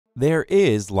There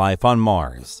is life on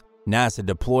Mars. NASA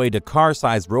deployed a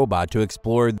car-sized robot to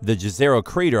explore the Jezero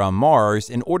crater on Mars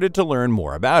in order to learn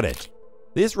more about it.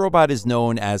 This robot is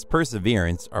known as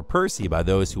Perseverance, or Percy, by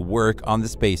those who work on the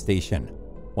space station.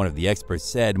 One of the experts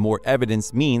said more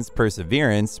evidence means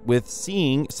perseverance, with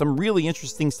seeing some really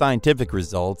interesting scientific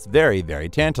results very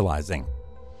tantalizing.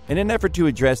 In an effort to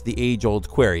address the age-old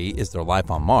query, is there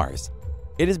life on Mars?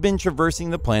 It has been traversing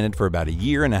the planet for about a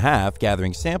year and a half,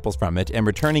 gathering samples from it and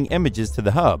returning images to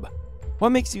the hub. What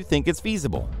makes you think it's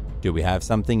feasible? Do we have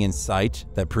something in sight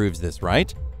that proves this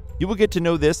right? You will get to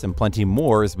know this and plenty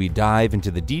more as we dive into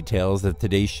the details of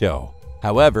today's show.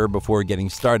 However, before getting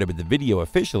started with the video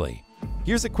officially,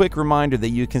 here's a quick reminder that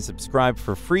you can subscribe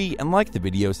for free and like the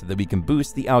video so that we can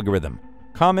boost the algorithm.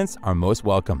 Comments are most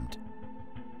welcomed.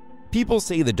 People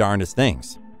say the darndest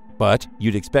things, but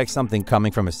you'd expect something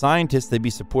coming from a scientist to be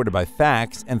supported by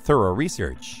facts and thorough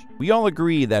research. We all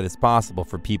agree that it's possible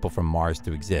for people from Mars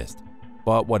to exist.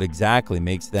 But what exactly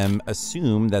makes them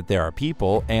assume that there are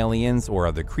people, aliens, or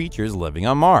other creatures living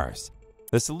on Mars?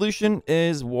 The solution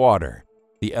is water.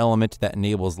 The element that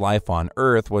enables life on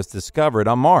Earth was discovered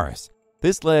on Mars.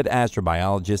 This led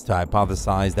astrobiologists to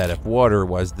hypothesize that if water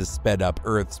was the sped up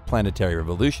Earth's planetary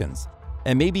revolutions,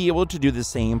 and may be able to do the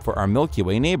same for our Milky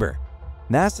Way neighbor.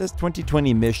 NASA's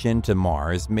 2020 mission to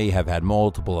Mars may have had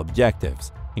multiple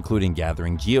objectives, including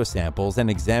gathering geosamples and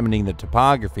examining the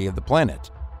topography of the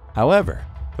planet. However,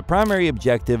 the primary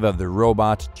objective of the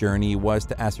robot journey was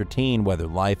to ascertain whether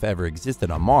life ever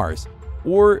existed on Mars,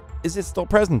 or is it still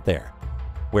present there.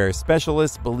 Where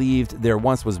specialists believed there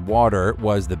once was water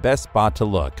was the best spot to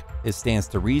look, it stands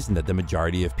to reason that the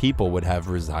majority of people would have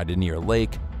resided near a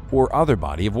lake or other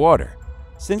body of water.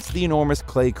 Since the enormous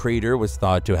clay crater was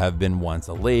thought to have been once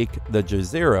a lake, the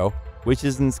Jezero, which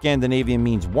is in Scandinavian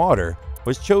means water,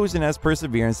 was chosen as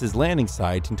Perseverance's landing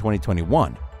site in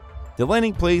 2021. The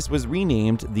landing place was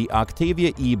renamed the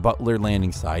Octavia E. Butler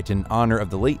Landing Site in honor of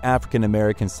the late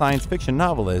African-American science fiction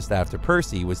novelist after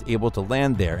Percy was able to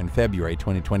land there in February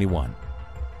 2021.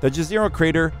 The Jezero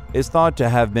crater is thought to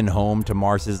have been home to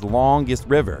Mars's longest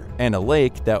river and a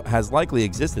lake that has likely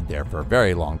existed there for a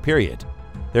very long period.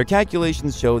 Their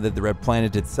calculations show that the red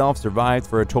planet itself survived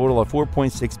for a total of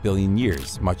 4.6 billion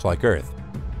years, much like Earth.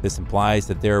 This implies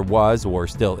that there was or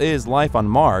still is life on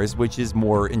Mars, which is a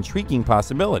more intriguing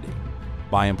possibility.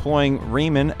 By employing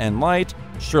Raman and light,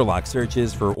 Sherlock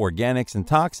searches for organics and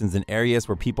toxins in areas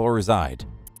where people reside.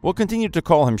 We'll continue to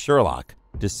call him Sherlock,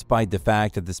 despite the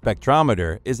fact that the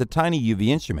spectrometer is a tiny UV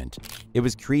instrument. It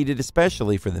was created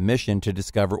especially for the mission to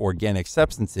discover organic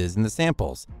substances in the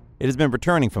samples it has been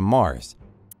returning from Mars.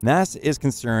 NASA is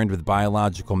concerned with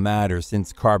biological matter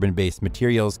since carbon-based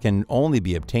materials can only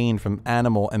be obtained from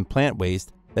animal and plant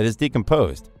waste that is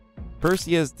decomposed.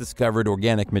 Percy has discovered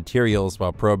organic materials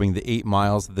while probing the 8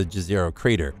 miles of the Jezero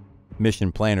crater,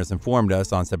 mission planners informed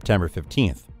us on September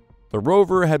 15th. The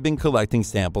rover had been collecting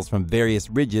samples from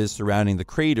various ridges surrounding the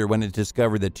crater when it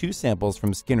discovered that 2 samples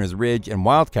from Skinner's Ridge and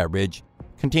Wildcat Ridge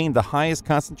contained the highest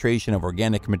concentration of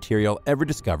organic material ever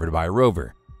discovered by a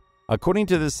rover. According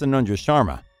to the Sanundra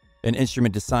Sharma, an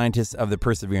instrument scientist of the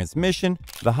Perseverance mission,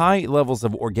 the high levels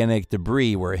of organic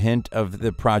debris were a hint of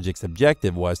the project's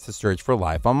objective was to search for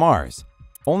life on Mars.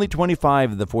 Only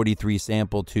 25 of the 43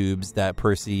 sample tubes that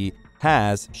Percy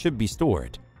has should be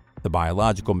stored. The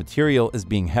biological material is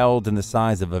being held in the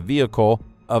size of a vehicle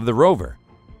of the rover.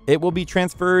 It will be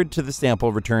transferred to the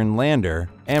sample return lander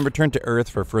and returned to Earth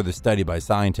for further study by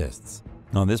scientists.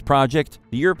 On this project,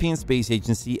 the European Space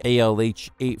Agency ALH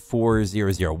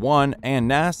 84001 and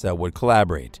NASA would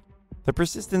collaborate. The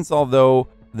persistence, although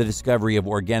the discovery of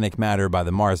organic matter by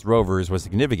the Mars rovers was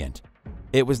significant,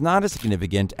 it was not as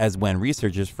significant as when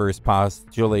researchers first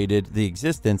postulated the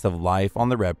existence of life on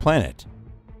the red planet.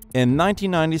 In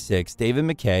 1996, David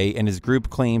McKay and his group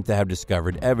claimed to have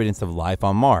discovered evidence of life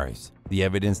on Mars. The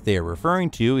evidence they are referring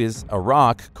to is a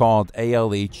rock called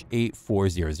ALH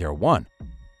 84001.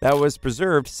 That was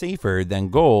preserved safer than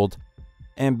gold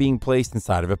and being placed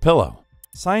inside of a pillow.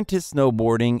 Scientists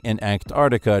snowboarding in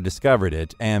Antarctica discovered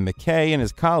it, and McKay and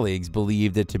his colleagues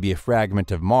believed it to be a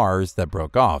fragment of Mars that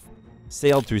broke off,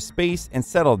 sailed through space, and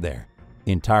settled there.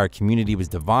 The entire community was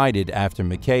divided after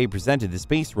McKay presented the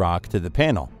space rock to the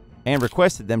panel and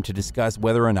requested them to discuss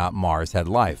whether or not Mars had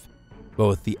life.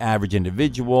 Both the average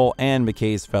individual and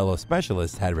McKay's fellow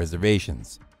specialists had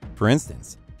reservations. For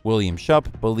instance, William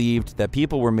Shupp believed that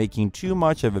people were making too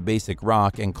much of a basic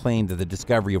rock and claimed that the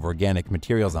discovery of organic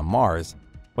materials on Mars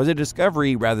was a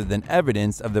discovery rather than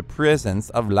evidence of the presence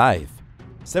of life.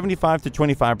 75 to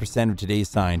 25% of today's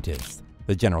scientists.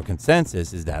 The general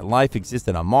consensus is that life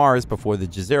existed on Mars before the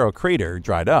Jezero crater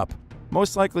dried up.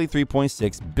 most likely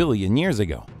 3.6 billion years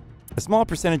ago. A small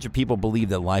percentage of people believe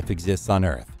that life exists on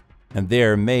Earth, and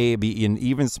there may be an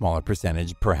even smaller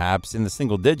percentage, perhaps in the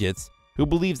single digits, who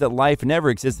believes that life never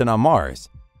existed on Mars.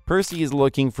 Percy is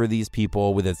looking for these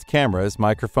people with its cameras,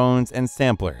 microphones, and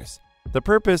samplers. The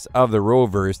purpose of the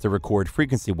rover is to record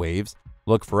frequency waves,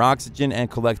 look for oxygen,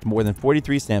 and collect more than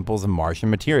 43 samples of Martian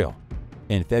material.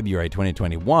 In February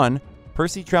 2021,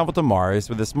 Percy traveled to Mars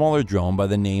with a smaller drone by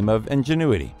the name of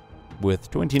Ingenuity.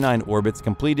 With 29 orbits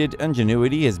completed,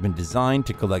 Ingenuity has been designed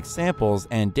to collect samples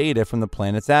and data from the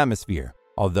planet's atmosphere.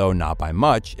 Although not by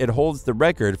much, it holds the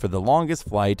record for the longest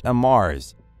flight on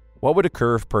Mars. What would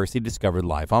occur if Percy discovered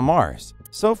life on Mars?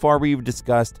 So far, we've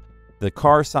discussed the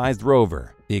car-sized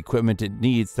rover, the equipment it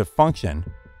needs to function,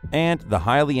 and the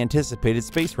highly anticipated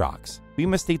space rocks. We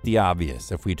must state the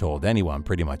obvious if we told anyone,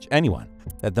 pretty much anyone,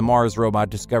 that the Mars robot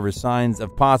discovers signs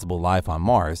of possible life on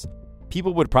Mars.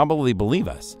 People would probably believe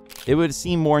us. It would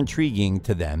seem more intriguing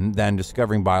to them than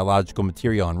discovering biological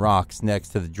material in rocks next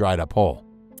to the dried-up hole.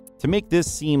 To make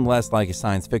this seem less like a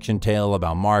science fiction tale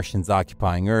about Martians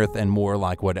occupying Earth and more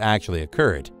like what actually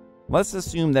occurred, let's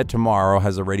assume that tomorrow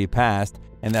has already passed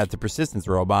and that the Persistence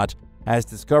robot has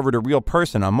discovered a real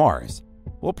person on Mars.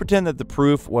 We'll pretend that the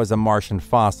proof was a Martian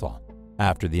fossil.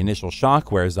 After the initial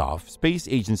shock wears off, space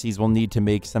agencies will need to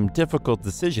make some difficult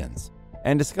decisions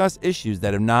and discuss issues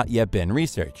that have not yet been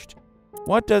researched.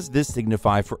 What does this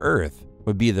signify for Earth?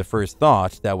 Would be the first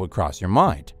thought that would cross your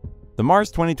mind. The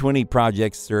Mars 2020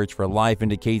 project's search for life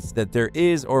indicates that there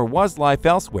is or was life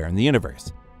elsewhere in the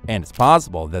universe, and it's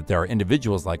possible that there are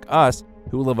individuals like us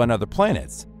who live on other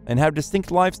planets and have distinct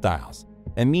lifestyles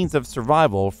and means of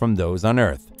survival from those on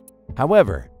Earth.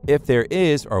 However, if there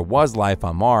is or was life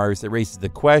on Mars, it raises the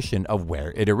question of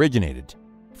where it originated.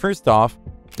 First off,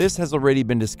 this has already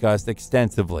been discussed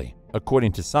extensively.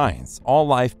 According to science, all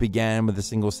life began with a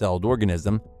single-celled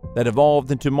organism that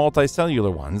evolved into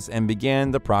multicellular ones and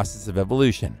began the process of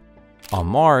evolution. On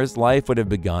Mars, life would have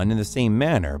begun in the same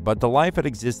manner, but the life had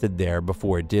existed there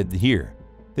before it did here.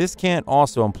 This can't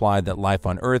also imply that life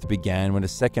on Earth began when a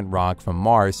second rock from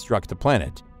Mars struck the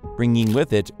planet, bringing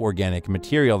with it organic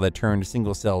material that turned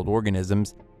single-celled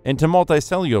organisms into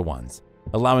multicellular ones,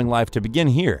 allowing life to begin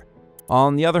here.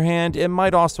 On the other hand, it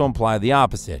might also imply the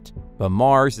opposite, but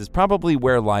Mars is probably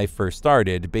where life first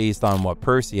started based on what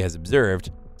Percy has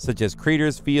observed, such as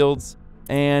craters, fields,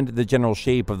 and the general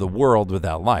shape of the world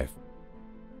without life.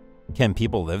 Can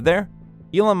people live there?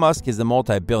 Elon Musk is a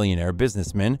multi-billionaire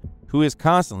businessman who is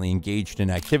constantly engaged in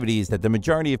activities that the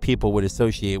majority of people would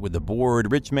associate with a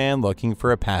bored rich man looking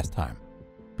for a pastime.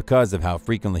 Because of how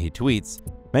frequently he tweets,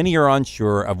 many are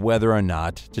unsure of whether or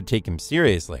not to take him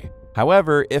seriously.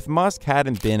 However, if Musk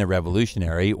hadn't been a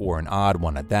revolutionary, or an odd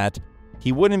one at that,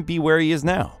 he wouldn't be where he is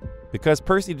now. Because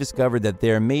Percy discovered that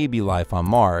there may be life on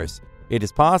Mars, it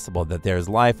is possible that there is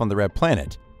life on the Red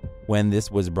Planet. When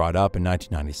this was brought up in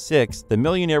 1996, the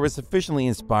millionaire was sufficiently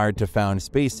inspired to found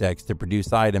SpaceX to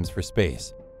produce items for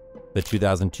space. The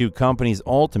 2002 company's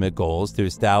ultimate goal is to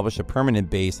establish a permanent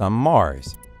base on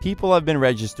Mars. People have been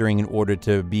registering in order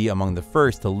to be among the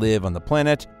first to live on the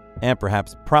planet and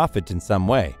perhaps profit in some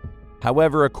way.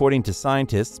 However, according to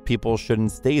scientists, people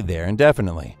shouldn't stay there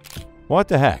indefinitely. What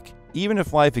the heck? Even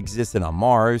if life existed on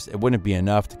Mars, it wouldn't be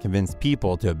enough to convince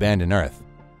people to abandon Earth.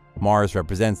 Mars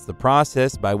represents the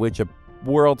process by which a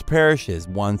world perishes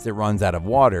once it runs out of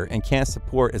water and can't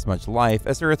support as much life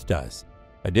as Earth does.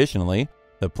 Additionally,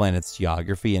 the planet's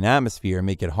geography and atmosphere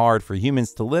make it hard for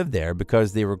humans to live there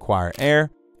because they require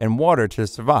air and water to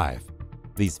survive.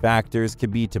 These factors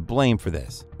could be to blame for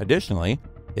this. Additionally,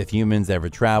 if humans ever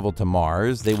traveled to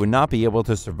Mars, they would not be able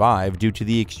to survive due to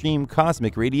the extreme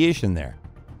cosmic radiation there.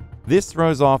 This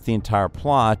throws off the entire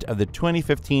plot of the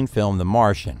 2015 film The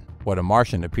Martian, what a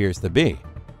Martian appears to be.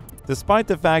 Despite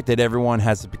the fact that everyone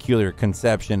has a peculiar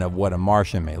conception of what a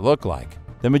Martian may look like,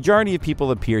 the majority of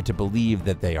people appear to believe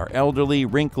that they are elderly,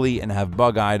 wrinkly, and have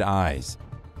bug-eyed eyes.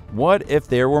 What if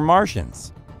there were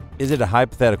Martians? Is it a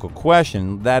hypothetical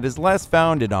question that is less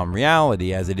founded on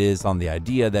reality as it is on the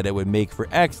idea that it would make for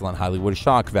excellent Hollywood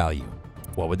shock value?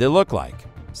 What would they look like?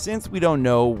 Since we don't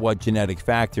know what genetic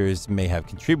factors may have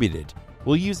contributed,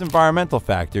 we'll use environmental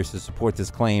factors to support this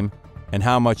claim, and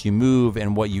how much you move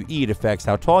and what you eat affects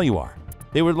how tall you are.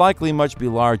 They would likely much be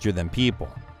larger than people.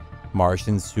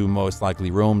 Martians who most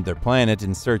likely roamed their planet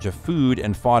in search of food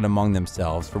and fought among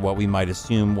themselves for what we might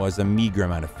assume was a meager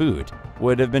amount of food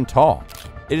would have been tall.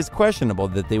 It is questionable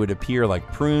that they would appear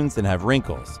like prunes and have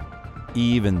wrinkles.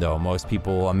 Even though most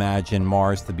people imagine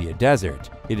Mars to be a desert,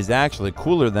 it is actually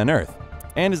cooler than Earth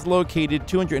and is located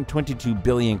 222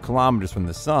 billion kilometers from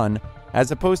the Sun,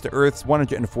 as opposed to Earth's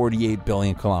 148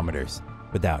 billion kilometers.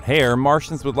 Without hair,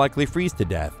 Martians would likely freeze to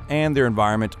death, and their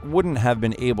environment wouldn't have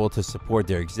been able to support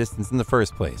their existence in the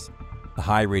first place. The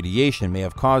high radiation may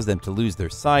have caused them to lose their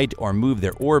sight or move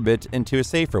their orbit into a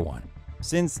safer one,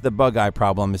 since the bug eye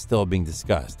problem is still being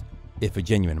discussed. If a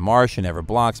genuine Martian ever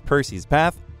blocks Percy's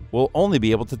path, we'll only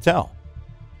be able to tell.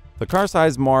 The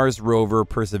car-sized Mars rover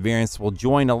Perseverance will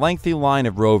join a lengthy line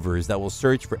of rovers that will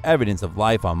search for evidence of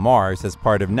life on Mars as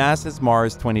part of NASA's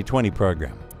Mars 2020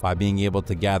 program. By being able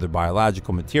to gather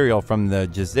biological material from the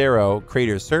Jezero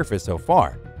crater's surface so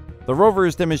far, the rover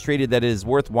has demonstrated that it is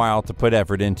worthwhile to put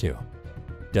effort into.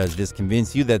 Does this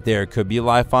convince you that there could be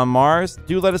life on Mars?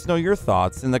 Do let us know your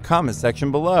thoughts in the comment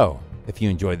section below. If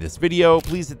you enjoyed this video,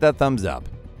 please hit that thumbs up.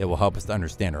 It will help us to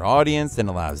understand our audience and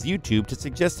allows YouTube to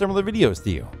suggest similar videos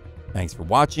to you. Thanks for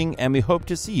watching, and we hope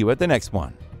to see you at the next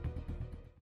one.